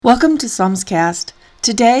Welcome to Psalmscast.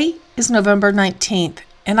 Today is November 19th,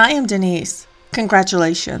 and I am Denise.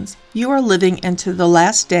 Congratulations. You are living into the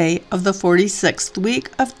last day of the 46th week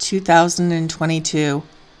of 2022.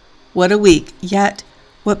 What a week, yet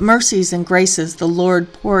what mercies and graces the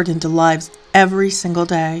Lord poured into lives every single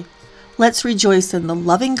day. Let's rejoice in the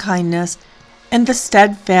loving kindness and the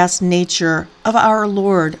steadfast nature of our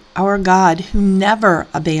Lord, our God, who never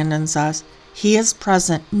abandons us. He is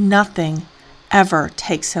present, nothing ever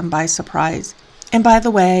takes him by surprise. And by the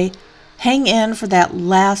way, hang in for that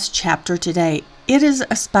last chapter today. It is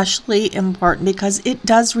especially important because it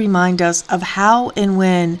does remind us of how and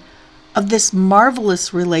when of this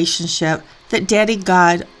marvelous relationship that Daddy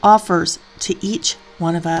God offers to each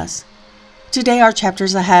one of us. Today our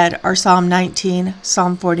chapters ahead are Psalm 19,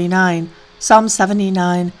 Psalm 49, Psalm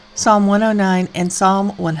 79, Psalm 109, and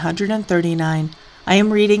Psalm 139. I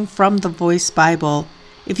am reading from the Voice Bible.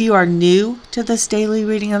 If you are new to this daily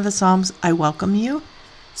reading of the Psalms, I welcome you.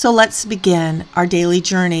 So let's begin our daily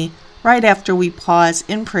journey right after we pause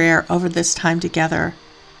in prayer over this time together.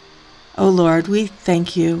 O Lord, we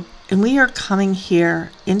thank you, and we are coming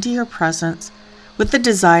here into your presence with the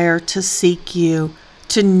desire to seek you,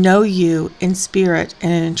 to know you in spirit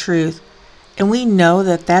and in truth. And we know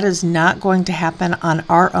that that is not going to happen on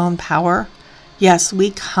our own power. Yes,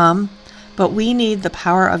 we come, but we need the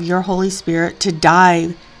power of your Holy Spirit to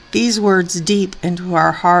dive these words deep into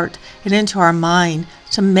our heart and into our mind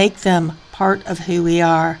to make them part of who we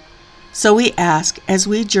are. So we ask, as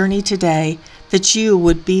we journey today, that you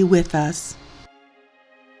would be with us.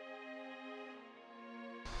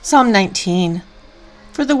 Psalm 19.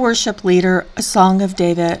 For the worship leader, a song of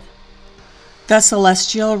David. The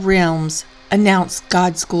celestial realms announce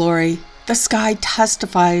God's glory. The sky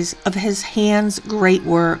testifies of his hand's great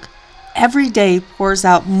work. Every day pours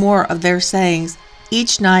out more of their sayings,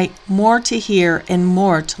 each night more to hear and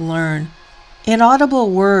more to learn.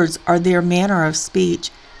 Inaudible words are their manner of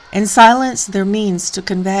speech, and silence their means to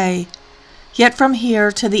convey. Yet from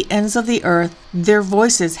here to the ends of the earth their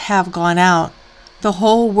voices have gone out. The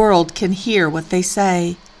whole world can hear what they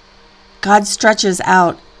say. God stretches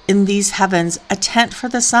out in these heavens a tent for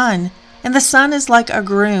the sun, and the sun is like a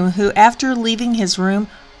groom who, after leaving his room,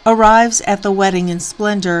 arrives at the wedding in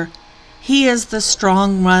splendor. He is the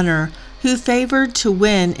strong runner who, favored to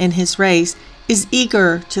win in his race, is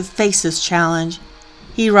eager to face his challenge.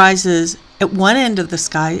 He rises at one end of the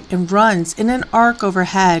sky and runs in an arc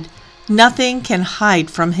overhead. Nothing can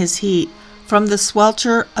hide from his heat, from the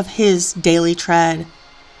swelter of his daily tread.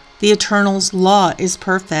 The Eternal's law is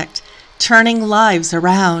perfect, turning lives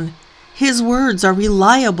around. His words are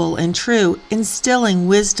reliable and true, instilling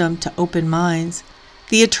wisdom to open minds.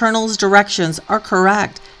 The Eternal's directions are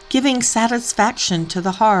correct, giving satisfaction to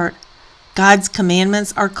the heart. God's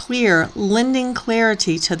commandments are clear, lending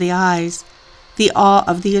clarity to the eyes. The awe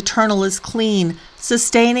of the Eternal is clean,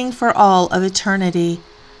 sustaining for all of eternity.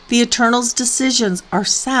 The Eternal's decisions are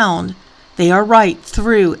sound. They are right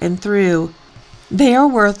through and through. They are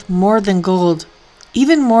worth more than gold,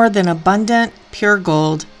 even more than abundant, pure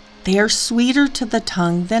gold. They are sweeter to the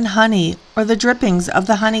tongue than honey or the drippings of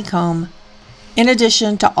the honeycomb. In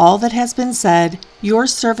addition to all that has been said, your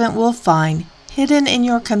servant will find, hidden in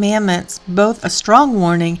your commandments, both a strong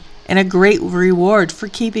warning and a great reward for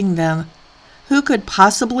keeping them. Who could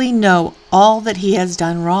possibly know all that he has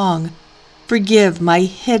done wrong? Forgive my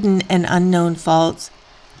hidden and unknown faults.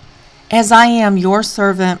 As I am your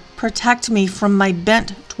servant, protect me from my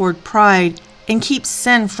bent toward pride and keep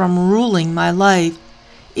sin from ruling my life.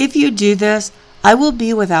 If you do this, I will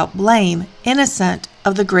be without blame, innocent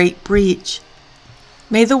of the great breach.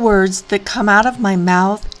 May the words that come out of my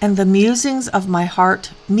mouth and the musings of my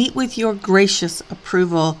heart meet with your gracious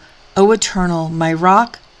approval, O Eternal, my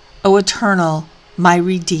rock, O Eternal, my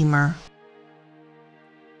Redeemer.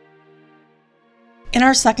 In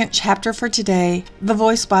our second chapter for today, the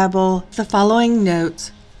Voice Bible, the following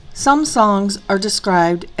notes. Some songs are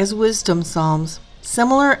described as wisdom psalms,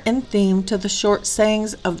 similar in theme to the short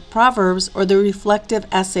sayings of Proverbs or the reflective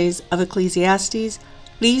essays of Ecclesiastes.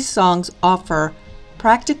 These songs offer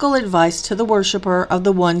practical advice to the worshiper of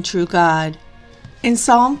the one true God. In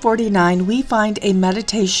Psalm 49, we find a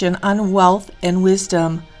meditation on wealth and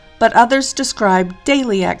wisdom, but others describe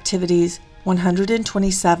daily activities,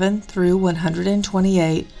 127 through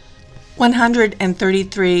 128.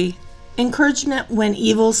 133, encouragement when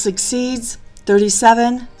evil succeeds,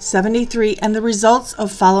 37, 73, and the results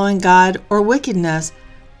of following God or wickedness,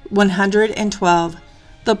 112.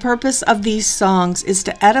 The purpose of these songs is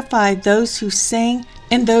to edify those who sing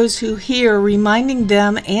and those who hear, reminding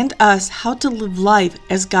them and us how to live life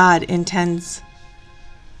as God intends.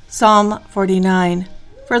 Psalm 49.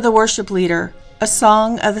 For the worship leader, a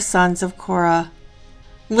song of the sons of Korah.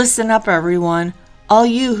 Listen up, everyone, all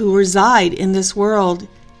you who reside in this world.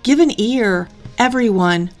 Give an ear,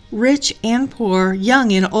 everyone, rich and poor,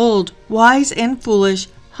 young and old, wise and foolish,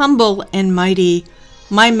 humble and mighty.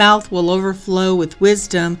 My mouth will overflow with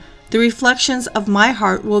wisdom. The reflections of my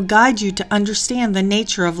heart will guide you to understand the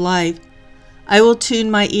nature of life. I will tune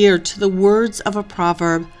my ear to the words of a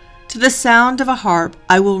proverb. To the sound of a harp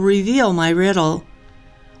I will reveal my riddle.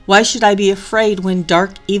 Why should I be afraid when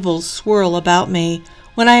dark evils swirl about me,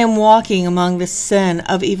 when I am walking among the sin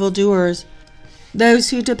of evildoers? Those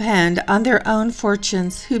who depend on their own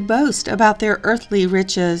fortunes, who boast about their earthly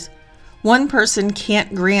riches. One person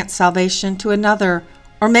can't grant salvation to another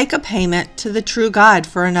or make a payment to the true God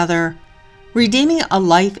for another. Redeeming a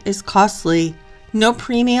life is costly. No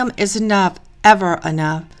premium is ever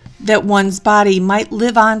enough, that one's body might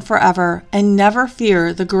live on forever and never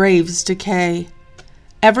fear the grave's decay.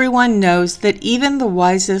 Everyone knows that even the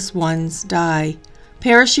wisest ones die,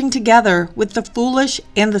 perishing together with the foolish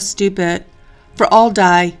and the stupid. For all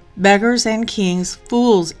die, beggars and kings,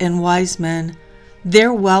 fools and wise men.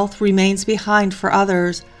 Their wealth remains behind for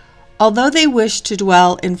others. Although they wish to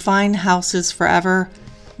dwell in fine houses forever,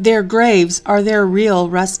 their graves are their real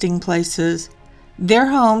resting places. Their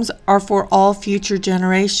homes are for all future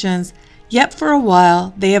generations, yet for a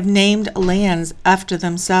while they have named lands after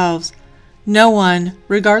themselves. No one,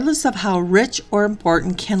 regardless of how rich or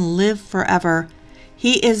important, can live forever.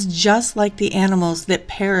 He is just like the animals that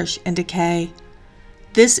perish and decay.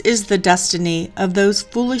 This is the destiny of those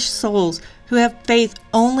foolish souls who have faith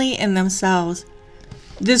only in themselves.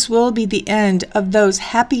 This will be the end of those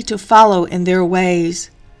happy to follow in their ways.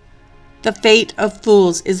 The fate of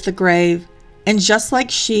fools is the grave, and just like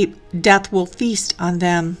sheep, death will feast on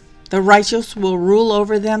them. The righteous will rule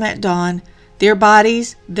over them at dawn, their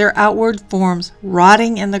bodies, their outward forms,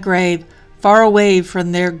 rotting in the grave, far away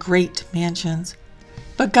from their great mansions.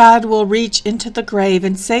 But God will reach into the grave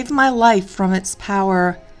and save my life from its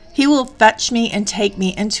power. He will fetch me and take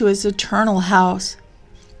me into his eternal house.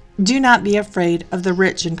 Do not be afraid of the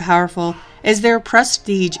rich and powerful, as their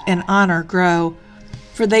prestige and honor grow,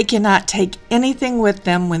 for they cannot take anything with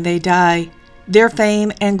them when they die. Their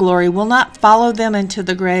fame and glory will not follow them into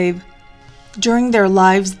the grave. During their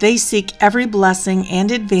lives, they seek every blessing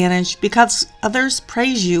and advantage because others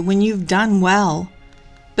praise you when you've done well.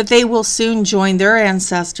 But they will soon join their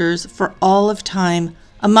ancestors for all of time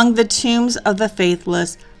among the tombs of the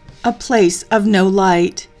faithless, a place of no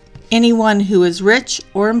light. Anyone who is rich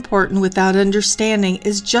or important without understanding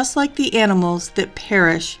is just like the animals that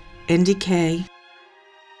perish and decay.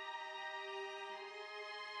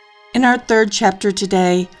 In our third chapter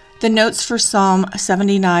today, the notes for Psalm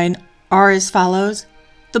 79 are as follows.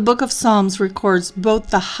 The book of Psalms records both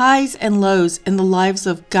the highs and lows in the lives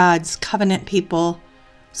of God's covenant people.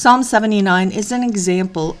 Psalm 79 is an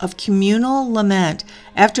example of communal lament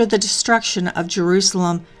after the destruction of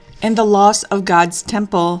Jerusalem and the loss of God's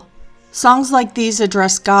temple. Songs like these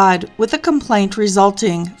address God with a complaint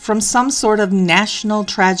resulting from some sort of national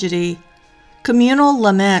tragedy. Communal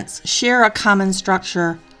laments share a common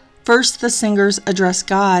structure. First, the singers address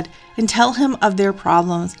God and tell him of their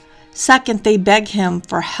problems. Second, they beg him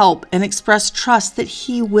for help and express trust that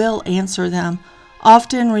he will answer them,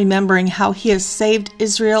 often remembering how he has saved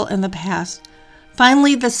Israel in the past.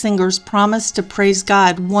 Finally, the singers promise to praise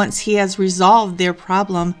God once he has resolved their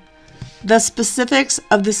problem. The specifics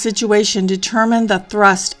of the situation determine the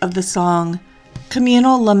thrust of the song.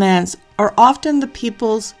 Communal laments are often the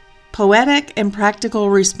people's poetic and practical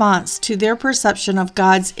response to their perception of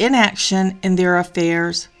God's inaction in their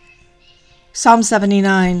affairs. Psalm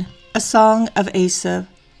 79, a song of Asaph.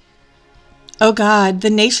 O God, the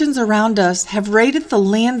nations around us have raided the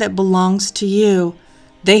land that belongs to you.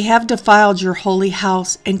 They have defiled your holy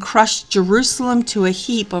house and crushed Jerusalem to a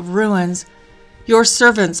heap of ruins. Your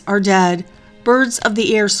servants are dead. Birds of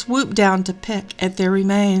the air swoop down to pick at their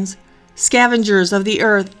remains. Scavengers of the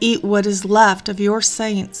earth eat what is left of your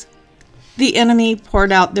saints. The enemy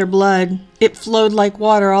poured out their blood. It flowed like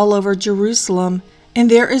water all over Jerusalem, and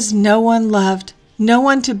there is no one left, no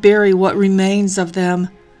one to bury what remains of them.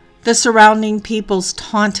 The surrounding peoples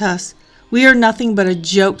taunt us. We are nothing but a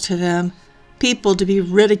joke to them, people to be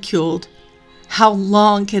ridiculed. How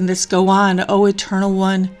long can this go on, O Eternal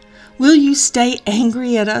One? Will you stay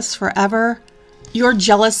angry at us forever? Your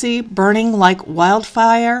jealousy burning like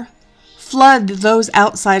wildfire? Flood those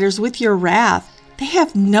outsiders with your wrath. They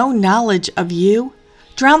have no knowledge of you.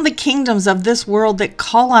 Drown the kingdoms of this world that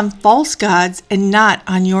call on false gods and not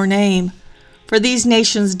on your name. For these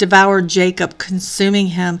nations devoured Jacob, consuming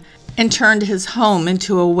him, and turned his home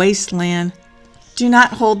into a wasteland. Do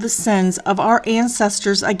not hold the sins of our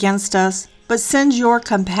ancestors against us, but send your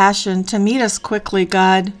compassion to meet us quickly,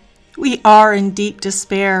 God. We are in deep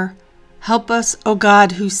despair. Help us, O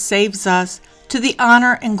God, who saves us, to the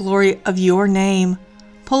honor and glory of your name.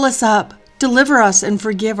 Pull us up, deliver us, and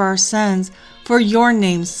forgive our sins for your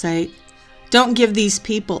name's sake. Don't give these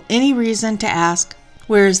people any reason to ask,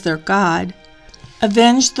 where is their God?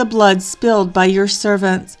 Avenge the blood spilled by your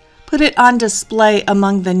servants. Put it on display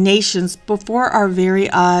among the nations before our very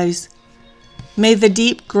eyes. May the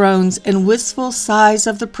deep groans and wistful sighs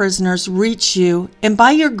of the prisoners reach you, and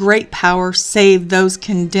by your great power save those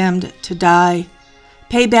condemned to die.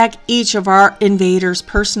 Pay back each of our invaders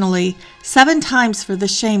personally 7 times for the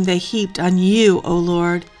shame they heaped on you, O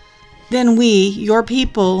Lord. Then we, your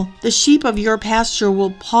people, the sheep of your pasture,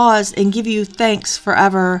 will pause and give you thanks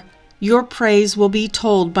forever. Your praise will be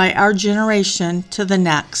told by our generation to the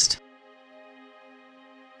next.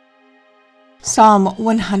 Psalm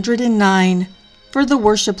 109, for the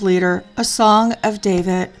worship leader, a song of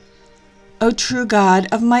David. O true God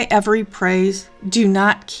of my every praise, do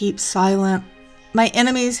not keep silent. My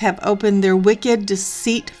enemies have opened their wicked,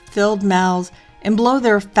 deceit-filled mouths and blow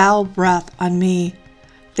their foul breath on me.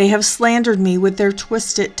 They have slandered me with their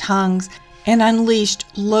twisted tongues and unleashed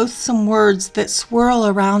loathsome words that swirl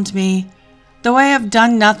around me. Though I have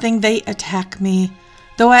done nothing, they attack me.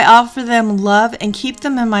 Though I offer them love and keep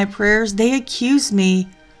them in my prayers, they accuse me.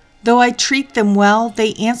 Though I treat them well,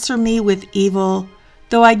 they answer me with evil.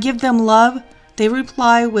 Though I give them love, they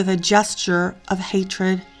reply with a gesture of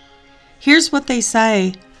hatred. Here's what they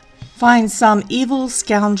say. Find some evil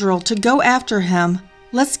scoundrel to go after him.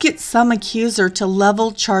 Let's get some accuser to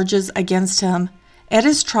level charges against him. At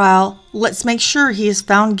his trial, let's make sure he is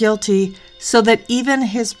found guilty so that even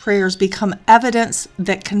his prayers become evidence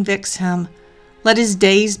that convicts him. Let his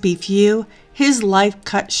days be few, his life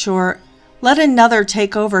cut short. Let another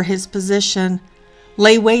take over his position.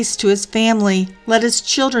 Lay waste to his family. Let his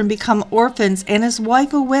children become orphans and his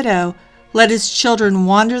wife a widow. Let his children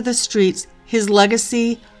wander the streets, his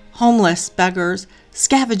legacy, homeless beggars,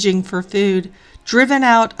 scavenging for food, driven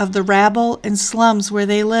out of the rabble and slums where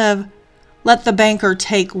they live. Let the banker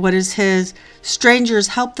take what is his. Strangers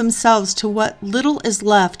help themselves to what little is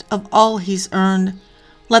left of all he's earned.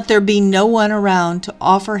 Let there be no one around to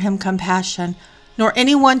offer him compassion, nor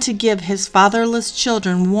anyone to give his fatherless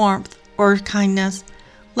children warmth or kindness.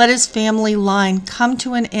 Let his family line come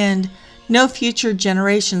to an end, no future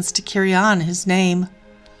generations to carry on his name.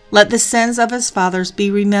 Let the sins of his fathers be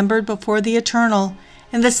remembered before the Eternal,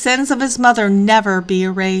 and the sins of his mother never be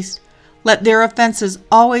erased. Let their offenses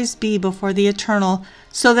always be before the Eternal,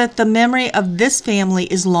 so that the memory of this family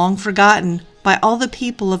is long forgotten by all the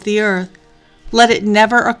people of the earth. Let it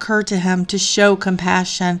never occur to him to show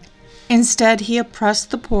compassion. Instead, he oppressed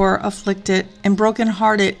the poor, afflicted, and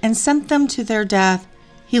broken-hearted, and sent them to their death.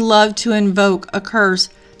 He loved to invoke a curse,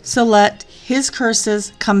 so let his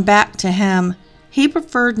curses come back to him. He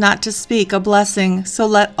preferred not to speak a blessing, so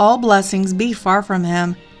let all blessings be far from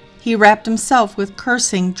him. He wrapped himself with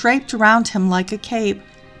cursing, draped around him like a cape.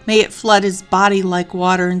 May it flood his body like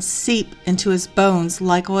water and seep into his bones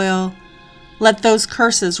like oil. Let those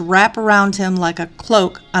curses wrap around him like a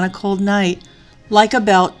cloak on a cold night, like a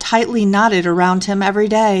belt tightly knotted around him every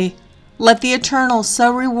day. Let the Eternal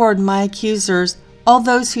so reward my accusers, all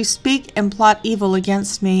those who speak and plot evil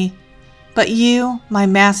against me. But you, my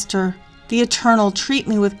Master, the Eternal, treat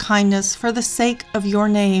me with kindness for the sake of your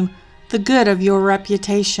name, the good of your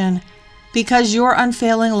reputation. Because your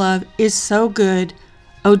unfailing love is so good,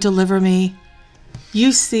 O deliver me.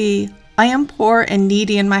 You see, I am poor and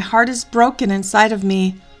needy, and my heart is broken inside of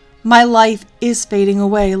me. My life is fading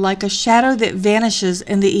away like a shadow that vanishes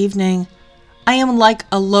in the evening. I am like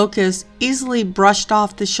a locust easily brushed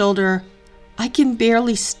off the shoulder. I can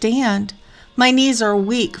barely stand. My knees are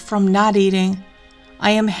weak from not eating.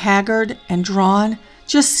 I am haggard and drawn,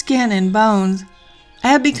 just skin and bones. I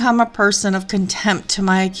have become a person of contempt to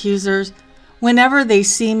my accusers. Whenever they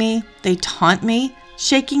see me, they taunt me,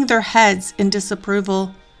 shaking their heads in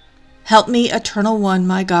disapproval. Help me, Eternal One,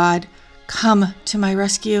 my God. Come to my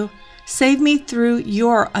rescue. Save me through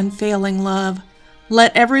your unfailing love.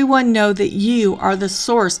 Let everyone know that you are the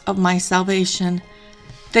source of my salvation,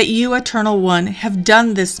 that you, Eternal One, have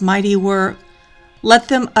done this mighty work. Let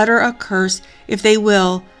them utter a curse if they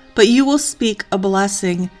will, but you will speak a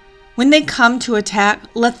blessing. When they come to attack,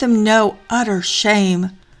 let them know utter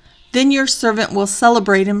shame. Then your servant will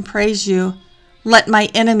celebrate and praise you. Let my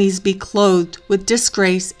enemies be clothed with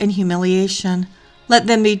disgrace and humiliation. Let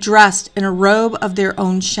them be dressed in a robe of their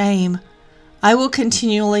own shame. I will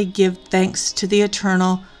continually give thanks to the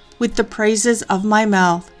Eternal with the praises of my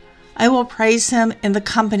mouth. I will praise him in the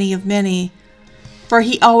company of many. For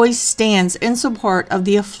he always stands in support of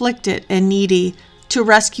the afflicted and needy to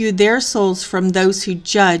rescue their souls from those who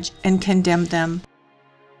judge and condemn them.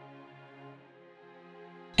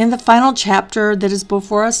 In the final chapter that is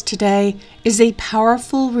before us today is a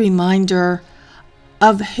powerful reminder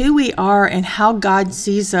of who we are and how God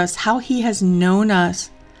sees us, how he has known us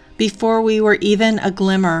before we were even a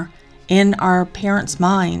glimmer in our parents'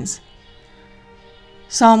 minds.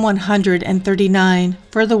 Psalm 139,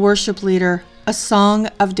 for the worship leader, a song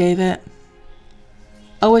of David.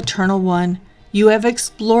 O Eternal One, you have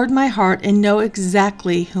explored my heart and know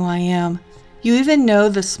exactly who I am. You even know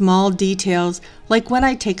the small details, like when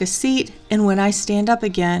I take a seat and when I stand up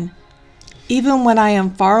again. Even when I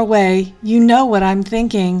am far away, you know what I'm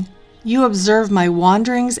thinking. You observe my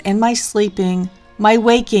wanderings and my sleeping, my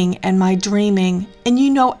waking and my dreaming, and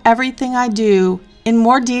you know everything I do in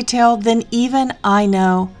more detail than even I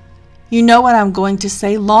know. You know what I'm going to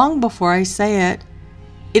say long before I say it.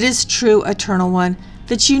 It is true, Eternal One,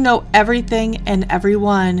 that you know everything and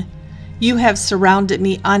everyone. You have surrounded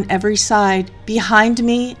me on every side, behind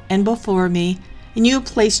me and before me, and you have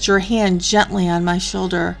placed your hand gently on my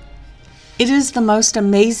shoulder. It is the most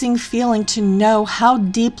amazing feeling to know how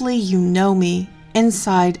deeply you know me,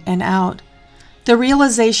 inside and out. The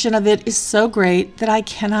realization of it is so great that I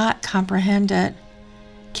cannot comprehend it.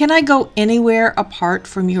 Can I go anywhere apart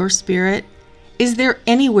from your spirit? Is there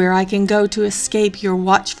anywhere I can go to escape your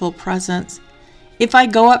watchful presence? If I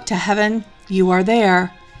go up to heaven, you are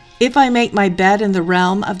there. If I make my bed in the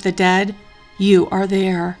realm of the dead, you are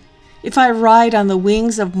there. If I ride on the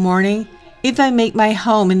wings of morning, if I make my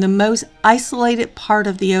home in the most isolated part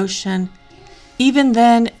of the ocean, even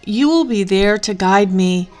then you will be there to guide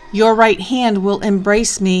me. Your right hand will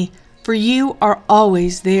embrace me, for you are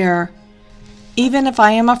always there. Even if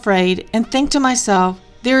I am afraid and think to myself,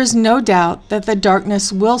 there is no doubt that the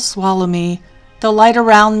darkness will swallow me, the light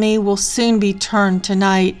around me will soon be turned to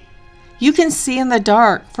night. You can see in the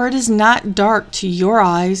dark, for it is not dark to your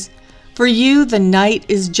eyes. For you, the night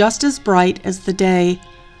is just as bright as the day.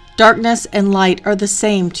 Darkness and light are the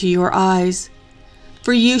same to your eyes.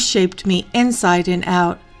 For you shaped me inside and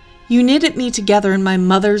out. You knitted me together in my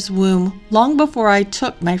mother's womb long before I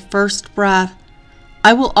took my first breath.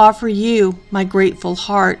 I will offer you my grateful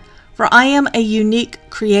heart, for I am a unique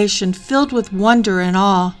creation filled with wonder and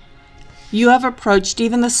awe. You have approached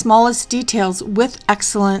even the smallest details with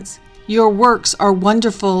excellence. Your works are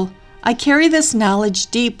wonderful. I carry this knowledge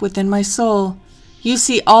deep within my soul. You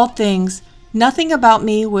see all things. Nothing about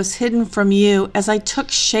me was hidden from you as I took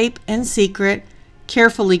shape in secret,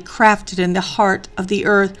 carefully crafted in the heart of the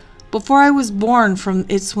earth before I was born from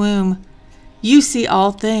its womb. You see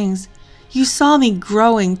all things. You saw me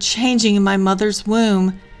growing, changing in my mother's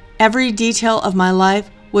womb. Every detail of my life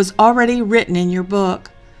was already written in your book.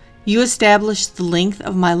 You established the length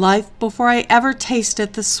of my life before I ever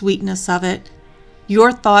tasted the sweetness of it.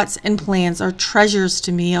 Your thoughts and plans are treasures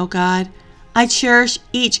to me, O God. I cherish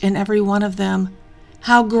each and every one of them.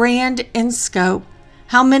 How grand in scope,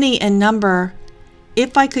 how many in number.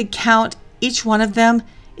 If I could count each one of them,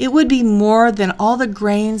 it would be more than all the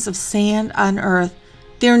grains of sand on earth.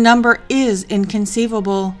 Their number is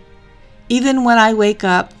inconceivable. Even when I wake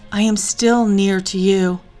up, I am still near to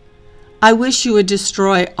you. I wish you would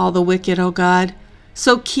destroy all the wicked, O God.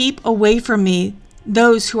 So keep away from me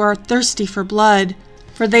those who are thirsty for blood,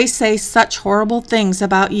 for they say such horrible things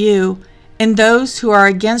about you, and those who are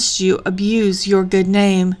against you abuse your good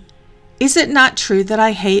name. Is it not true that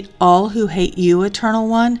I hate all who hate you, Eternal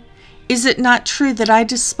One? Is it not true that I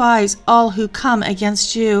despise all who come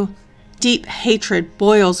against you? Deep hatred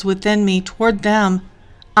boils within me toward them.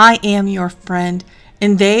 I am your friend,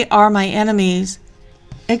 and they are my enemies.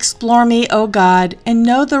 Explore me, O God, and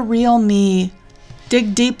know the real me.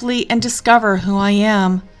 Dig deeply and discover who I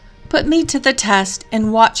am. Put me to the test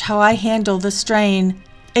and watch how I handle the strain.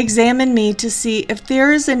 Examine me to see if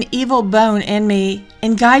there is an evil bone in me,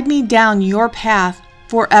 and guide me down your path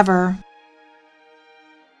forever.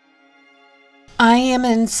 I am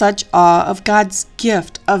in such awe of God's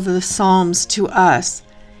gift of the Psalms to us.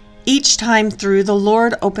 Each time through, the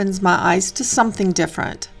Lord opens my eyes to something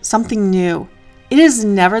different, something new. It is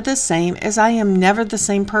never the same, as I am never the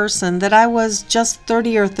same person that I was just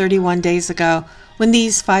 30 or 31 days ago when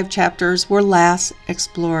these 5 chapters were last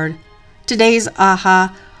explored. Today's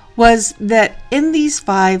aha was that in these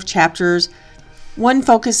 5 chapters, one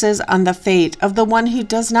focuses on the fate of the one who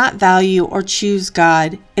does not value or choose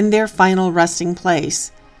God in their final resting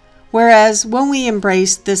place. Whereas when we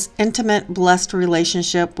embrace this intimate, blessed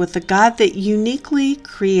relationship with the God that uniquely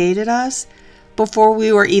created us before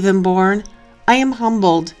we were even born, I am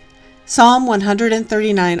humbled Psalm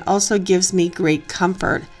 139 also gives me great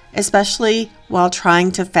comfort, especially while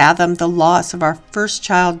trying to fathom the loss of our first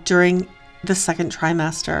child during the second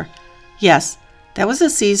trimester. Yes, that was a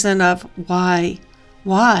season of why?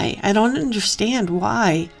 I don't understand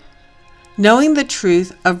why. Knowing the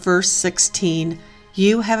truth of verse 16,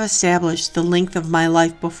 you have established the length of my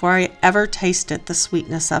life before I ever tasted the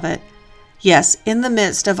sweetness of it. Yes, in the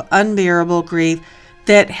midst of unbearable grief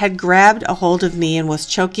that had grabbed a hold of me and was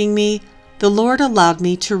choking me, the Lord allowed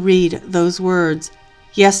me to read those words.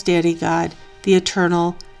 Yes, Daddy God, the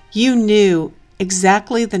Eternal, you knew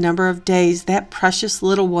exactly the number of days that precious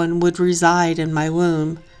little one would reside in my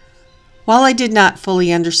womb. While I did not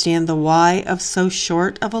fully understand the why of so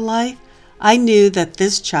short of a life, I knew that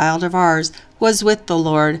this child of ours was with the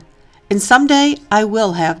Lord, and someday I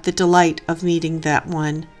will have the delight of meeting that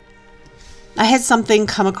one. I had something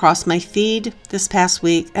come across my feed this past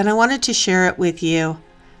week, and I wanted to share it with you.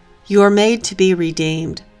 You are made to be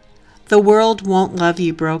redeemed. The world won't love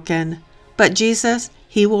you broken, but Jesus,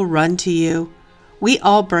 He will run to you. We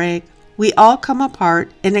all break. We all come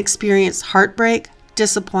apart and experience heartbreak,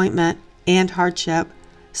 disappointment, and hardship.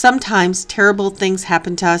 Sometimes terrible things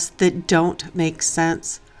happen to us that don't make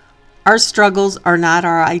sense. Our struggles are not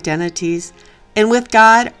our identities, and with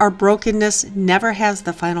God, our brokenness never has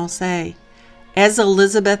the final say. As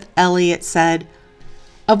Elizabeth Elliot said,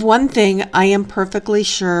 "Of one thing I am perfectly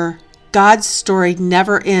sure, God's story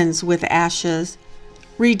never ends with ashes."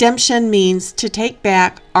 Redemption means to take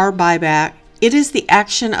back or buy back. It is the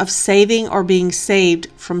action of saving or being saved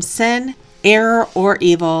from sin, error, or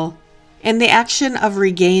evil, and the action of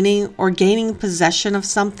regaining or gaining possession of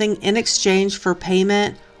something in exchange for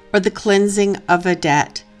payment or the cleansing of a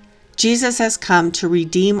debt. Jesus has come to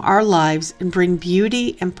redeem our lives and bring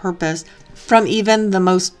beauty and purpose from even the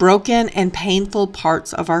most broken and painful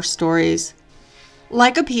parts of our stories.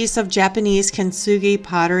 Like a piece of Japanese kintsugi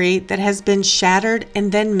pottery that has been shattered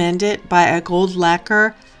and then mended by a gold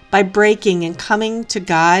lacquer, by breaking and coming to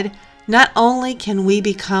God, not only can we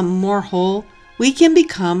become more whole, we can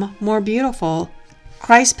become more beautiful.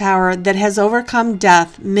 Christ's power that has overcome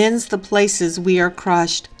death mends the places we are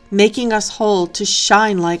crushed, making us whole to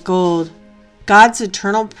shine like gold. God's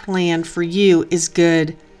eternal plan for you is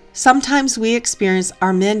good. Sometimes we experience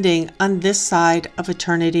our mending on this side of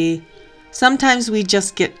eternity. Sometimes we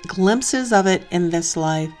just get glimpses of it in this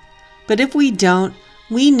life. But if we don't,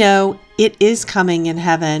 we know it is coming in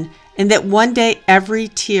heaven, and that one day every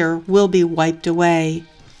tear will be wiped away.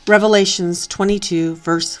 Revelations 22,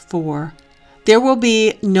 verse 4. There will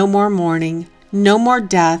be no more mourning, no more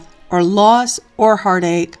death, or loss, or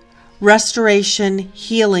heartache. Restoration,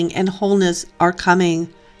 healing, and wholeness are coming.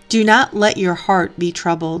 Do not let your heart be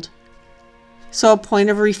troubled. So, a point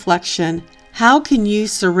of reflection: how can you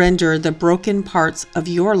surrender the broken parts of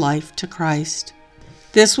your life to Christ?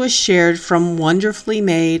 This was shared from Wonderfully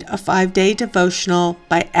Made, a 5-day devotional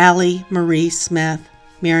by Allie Marie Smith,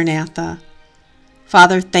 Maranatha.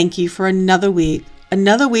 Father, thank you for another week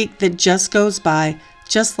that just goes by,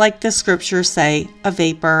 just like the scriptures say, a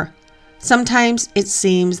vapor. Sometimes it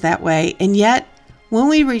seems that way, and yet, when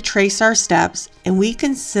we retrace our steps and we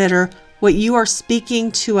consider what you are speaking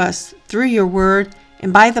to us through your word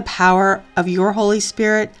and by the power of your Holy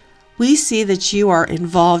Spirit, we see that you are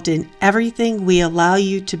involved in everything we allow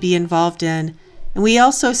you to be involved in. And we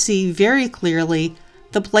also see very clearly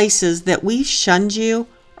the places that we shunned you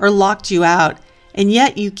or locked you out, and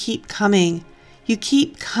yet you keep coming. You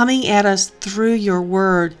keep coming at us through your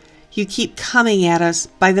word. You keep coming at us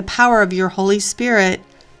by the power of your Holy Spirit.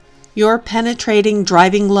 Your penetrating,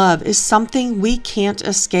 driving love is something we can't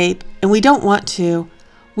escape, and we don't want to.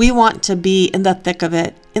 We want to be in the thick of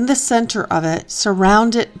it, in the center of it,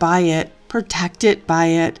 surrounded by it, protected by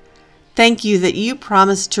it. Thank you that you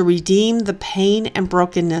promised to redeem the pain and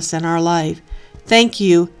brokenness in our life. Thank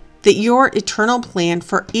you that your eternal plan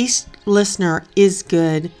for each listener is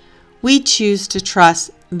good. We choose to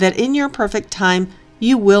trust that in your perfect time,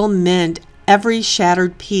 you will mend every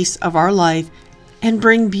shattered piece of our life and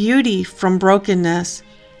bring beauty from brokenness.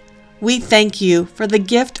 We thank you for the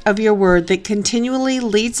gift of your word that continually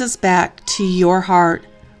leads us back to your heart.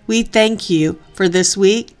 We thank you for this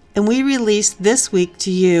week, and we release this week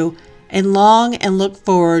to you and long and look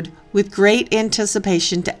forward with great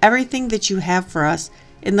anticipation to everything that you have for us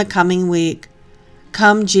in the coming week.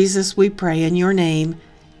 Come, Jesus, we pray in your name.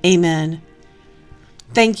 Amen.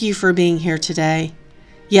 Thank you for being here today.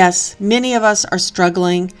 Yes, many of us are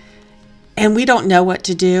struggling and we don't know what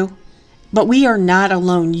to do, but we are not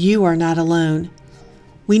alone. You are not alone.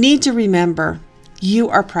 We need to remember you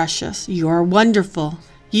are precious. You are wonderful.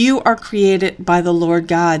 You are created by the Lord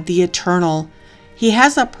God, the Eternal. He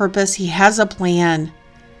has a purpose. He has a plan.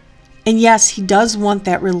 And yes, He does want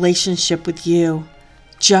that relationship with you.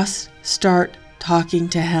 Just start talking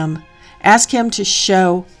to Him. Ask Him to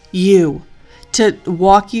show you, to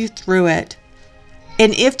walk you through it.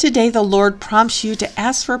 And if today the Lord prompts you to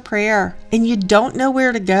ask for prayer and you don't know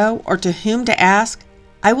where to go or to whom to ask,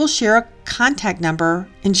 I will share a contact number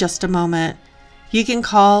in just a moment. You can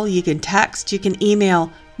call, you can text, you can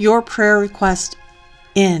email your prayer request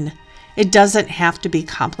in. It doesn't have to be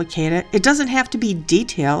complicated. It doesn't have to be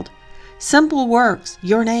detailed. Simple works,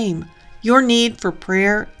 your name, your need for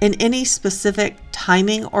prayer, and any specific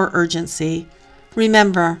timing or urgency.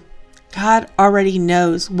 Remember, God already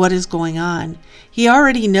knows what is going on. He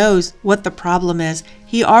already knows what the problem is.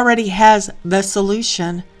 He already has the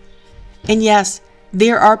solution. And yes,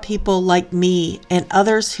 there are people like me and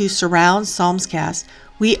others who surround Psalmscast.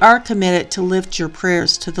 We are committed to lift your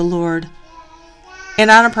prayers to the Lord. And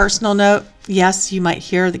on a personal note, yes, you might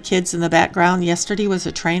hear the kids in the background. Yesterday was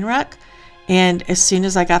a train wreck. And as soon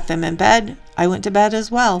as I got them in bed, I went to bed as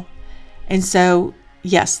well. And so,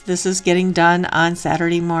 yes, this is getting done on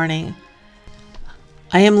Saturday morning.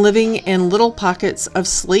 I am living in little pockets of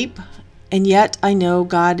sleep, and yet I know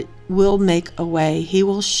God will make a way. He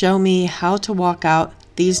will show me how to walk out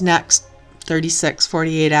these next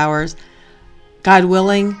 48 hours. God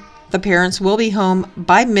willing, the parents will be home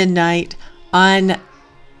by midnight on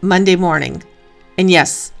Monday morning. And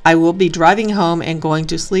yes, I will be driving home and going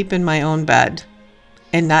to sleep in my own bed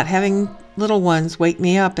and not having little ones wake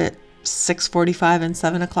me up at 6:45 and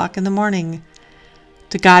 7 o'clock in the morning.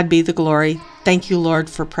 To God be the glory. Thank you, Lord,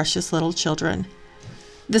 for precious little children.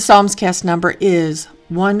 The Psalmscast number is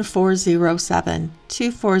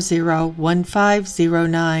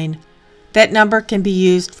 1407-240-1509. That number can be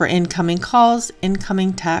used for incoming calls,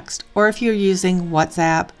 incoming text, or if you're using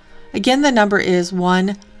WhatsApp. Again, the number is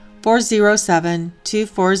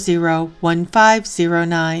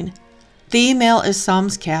 1-407-240-1509. The email is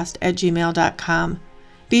psalmscast@gmail.com.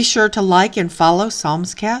 Be sure to like and follow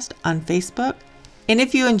Psalmscast on Facebook. And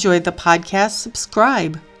if you enjoyed the podcast,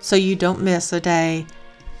 subscribe so you don't miss a day.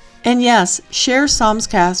 And yes, share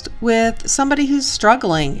Psalmscast with somebody who's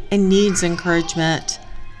struggling and needs encouragement.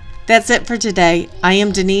 That's it for today. I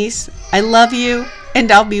am Denise. I love you, and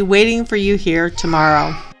I'll be waiting for you here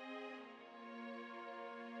tomorrow.